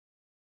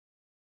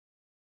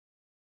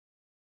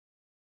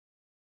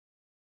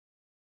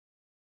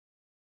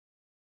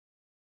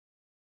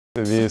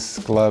these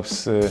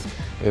clubs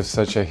with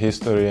such a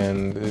history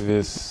and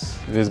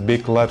these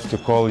big clubs to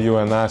call you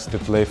and us to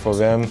play for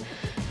them,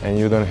 and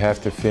you don't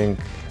have to think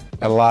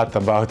a lot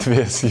about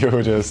this.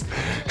 You just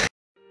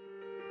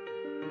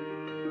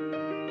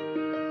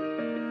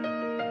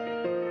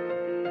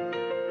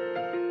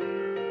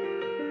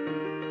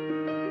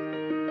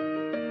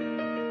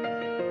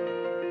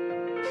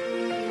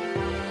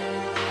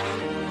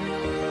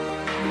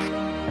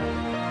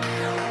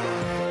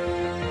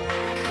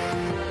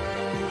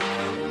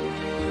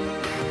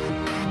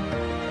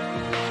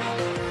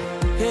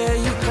Yeah,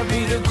 you can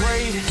be the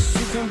greatest,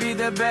 you can be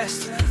the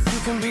best, you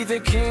can be the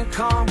King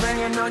Kong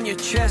banging on your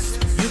chest.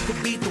 You can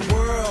beat the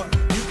world,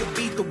 you can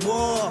beat the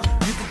war,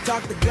 you can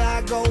talk to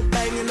God, go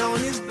banging on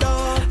his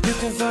door. You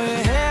can throw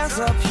your hands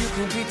up, you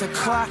can beat the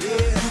clock,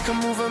 you can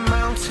move a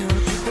mountain,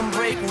 you can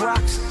break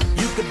rocks.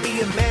 You can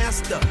be a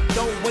master,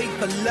 don't wait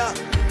for luck.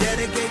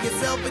 Dedicate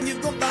yourself and you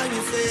gon' find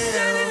yourself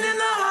Standing in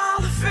the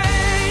Hall of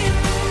Fame,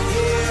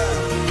 yeah.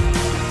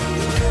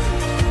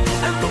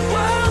 and the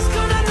world's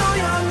gonna know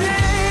your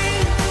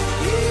name,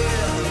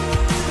 Yeah.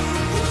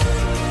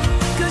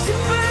 'cause you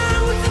burn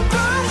with the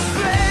brightest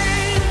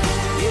flame,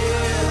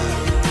 Yeah.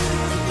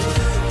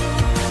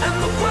 and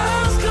the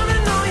world's gonna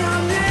know your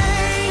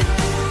name,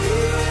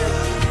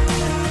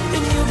 Yeah.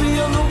 and you'll be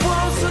on the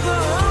walls of the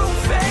Hall of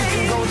Fame. You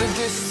can go the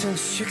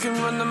distance, you can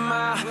run the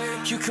mile,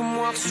 you can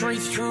walk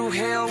straight through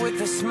hell with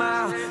a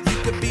smile. You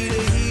could be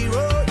the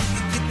hero, you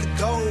can get the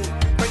gold.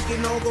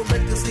 Breaking all the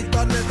records they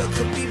thought never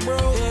could be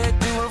broke. Yeah,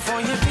 do it for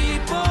your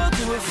people,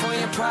 do it for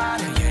your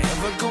pride. Are you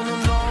ever gonna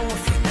know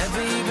if you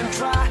never even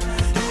try?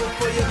 Do it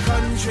for your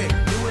country,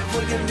 do it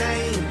for your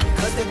name.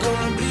 'Cause there's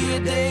gonna be a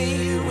day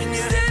when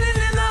you're Standing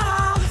in the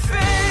Hall of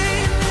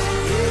Fame,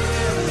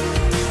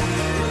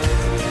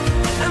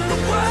 and the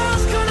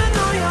world's gonna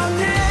know your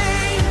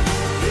name,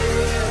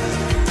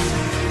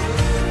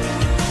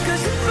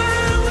 'cause you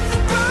burn with the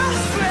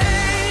brightest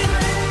flame,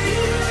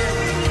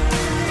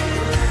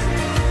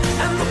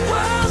 and the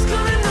world's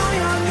gonna know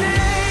your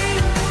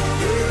name,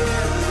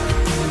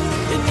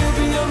 and you'll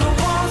be on the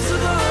walls of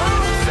the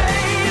Hall of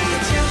Fame. Be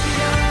a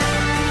champion,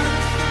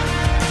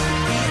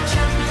 be a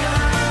champion,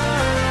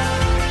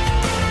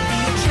 be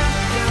a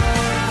champion,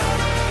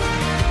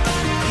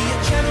 be a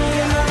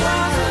champion.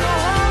 Walls of the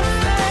Hall of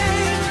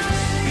Fame.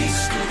 Be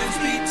students,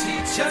 be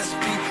teachers,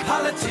 be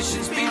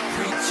politicians, be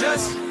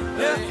preachers.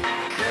 Yeah.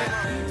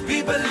 Be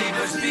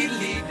believers, be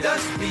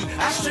leaders, be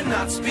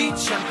astronauts, be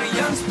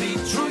champions, be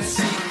truth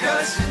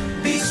seekers.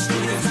 Be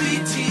students, be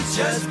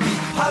teachers, be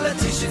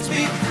politicians,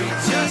 be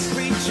preachers.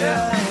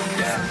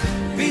 Yeah.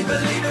 Be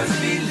believers,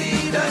 be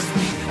leaders,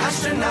 be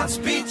astronauts,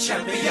 be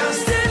champions.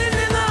 Standing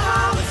in the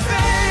Hall of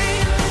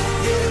Fame,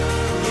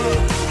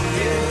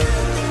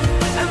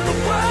 and the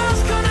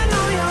world's gonna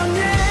know your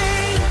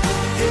name,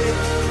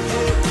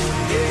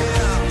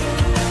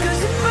 'cause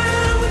you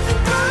burn with the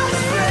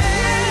brightest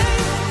flame,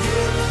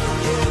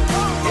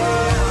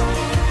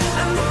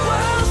 and the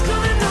world's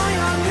gonna know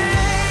your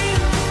name,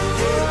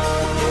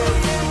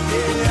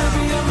 and you'll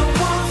be on the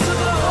walls of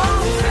the Hall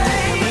of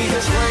Fame. You can be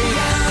the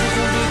greatest, you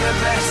can be the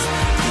best,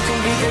 you can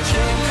be the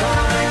King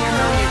Kong hanging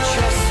on your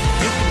chest.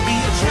 You can be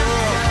the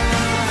world,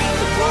 you can beat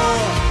the war.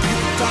 You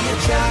can talk to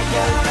God,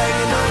 go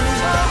banging on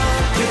his door.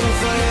 You can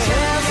throw your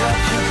hands up,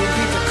 you can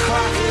beat the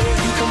clock,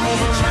 you can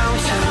move a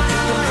mountain, you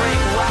can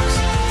break rocks.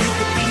 You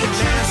can be a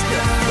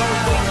master, don't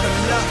wait for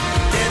luck.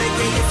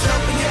 Dedicate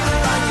yourself and you can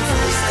find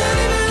yourself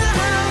Standing in the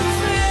Hall of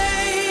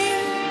Fame.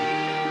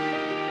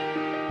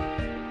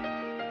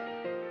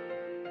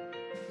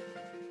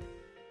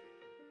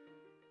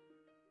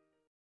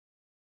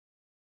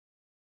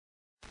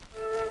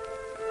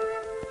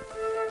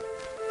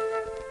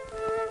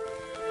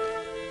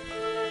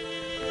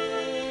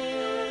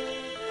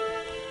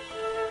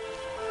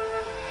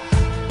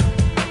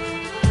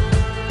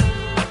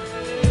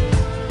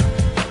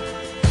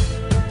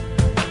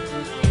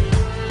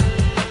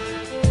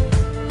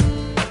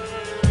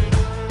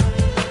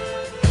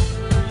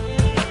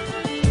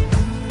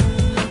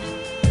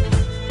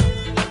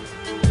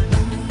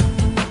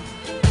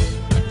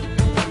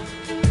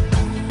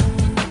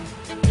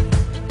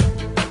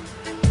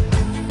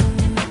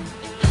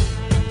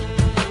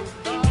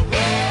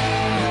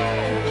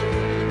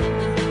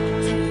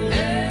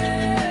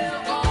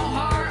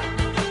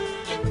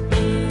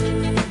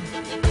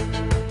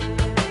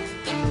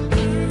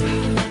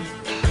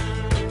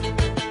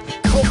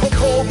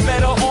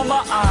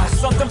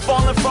 Something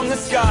falling from the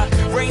sky.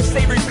 Rain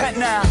say repent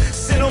now.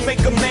 Sin will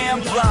make a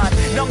man blind.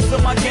 Numb to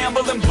my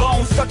gambling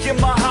bones. Stuck in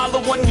my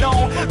hollow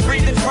unknown.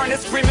 Breathing, turning,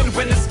 screaming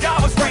when the sky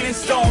was raining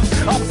stones.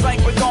 I was like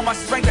with all my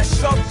strength, I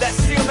shoved that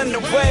ceiling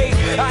away.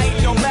 I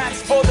ain't no match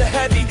for the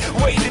heavy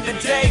weight of the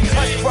day.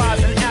 Hush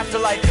cries and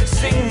afterlife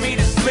sing me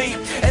to sleep.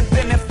 And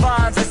then it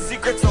finds the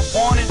secrets I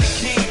wanted to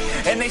keep.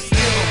 And they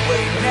steal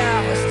away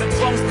now as the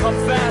drums come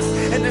fast.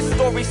 And the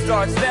story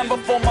starts then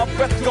before my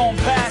breath gone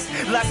past.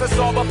 last I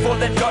saw before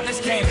that darkness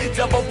came.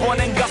 Devil born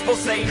and gospel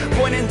saved,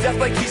 born in death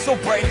like he's so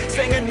brave.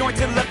 Sang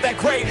anointed, left that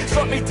grave,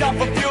 struck me down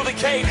for fuel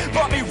decay.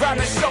 Brought me round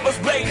the shovel's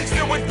blade,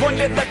 still with one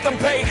that let them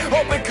pay.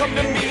 Open, come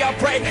to me, I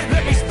pray.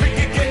 Let me speak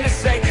again to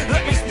say,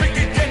 let me speak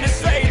again to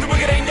say. The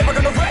wicked ain't never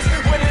gonna rest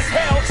when it's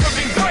hell,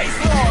 tripping grace,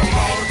 Lord.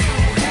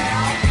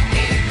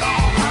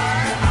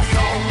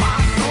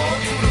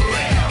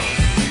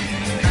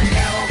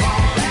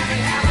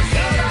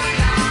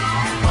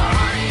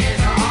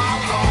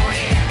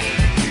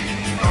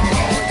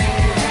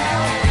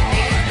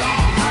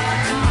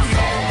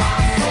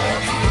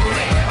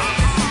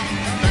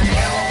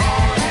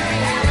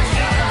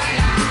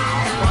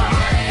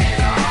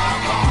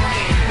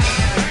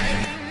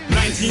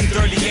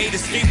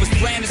 Escape was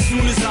planned as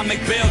soon as I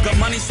make bail. Got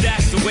money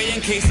stashed away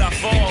in case I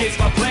fall, in case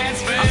my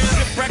plans fail. I'm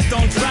shipwrecked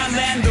on dry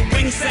land, the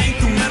wings sang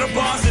through metal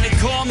bars, and they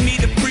called me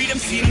to freedom.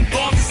 Seen them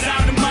fall, the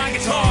sound of my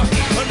guitar,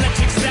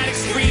 electric static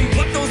scream,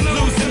 put those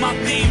blues in my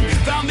theme.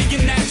 Found me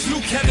in that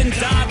true Kevin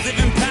died,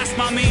 living past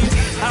my means.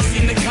 I've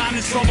seen the kind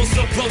of trouble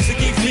so close, it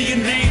gave me a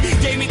name.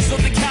 Gave me till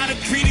the kind of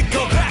tree to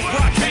go back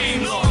where I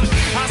came.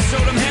 I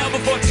showed them hell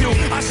before two,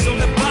 I showed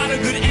them by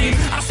the good aim.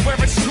 I swear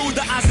it's true,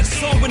 the eyes that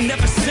saw were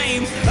never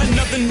same.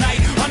 Another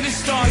night, under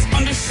stars,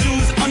 under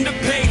shoes,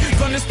 underpaid.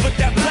 Gonna split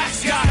that black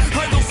sky,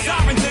 heard those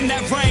sirens in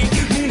that rain.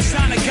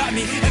 Moonshine got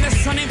me, and the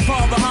sun ain't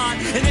far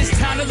behind. And it's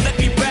time to let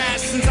me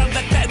bash, since I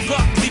let that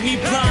luck leave me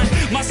blind.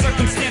 My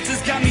circumstances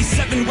got me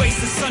 7 ways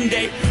to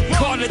Sunday.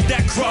 Caught at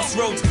that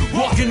crossroads,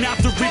 walking out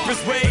the reaper's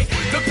way.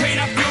 The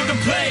pain I feel to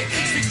play,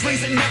 6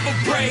 strings that never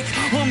break.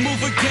 I'll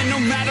move again no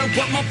matter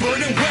what my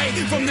burden weigh.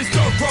 From this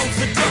dirt road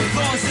to dirt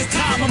floors, this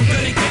time I'm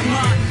gonna get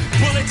mine.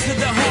 Bullet to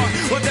the heart,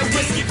 or that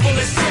whiskey full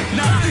of shit.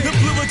 Nah, the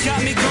blue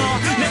got me gone,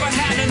 never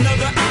had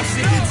another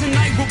option.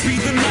 Tonight will be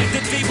the night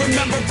that they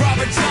remember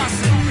Robert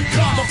Johnson.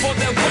 Gone before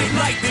that white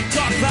light, the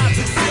dark clouds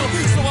are still.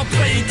 So I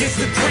play against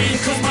the grain,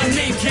 cause my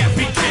name can't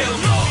be killed.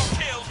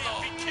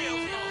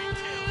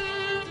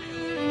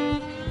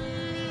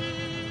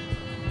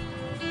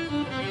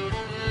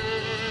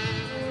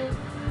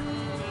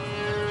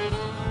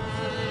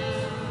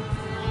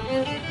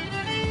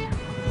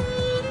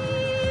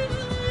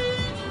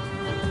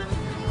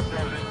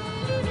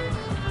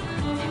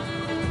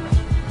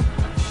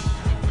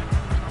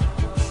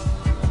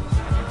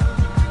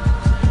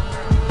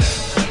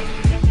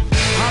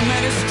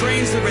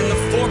 Stranger in the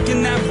fork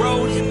in that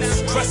road,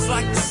 stressed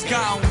like the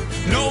sky,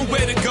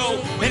 nowhere to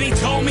go. And he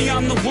told me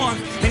I'm the one,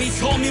 and he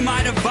told me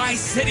my device,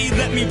 said he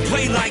let me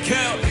play like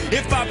hell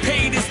if I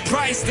paid his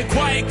price. The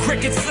quiet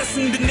crickets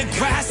listened in the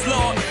grass,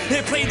 Lord.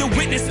 They played the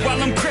witness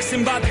while I'm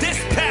christened by this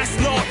past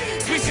Lord.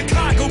 Sweet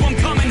Chicago, I'm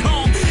coming home.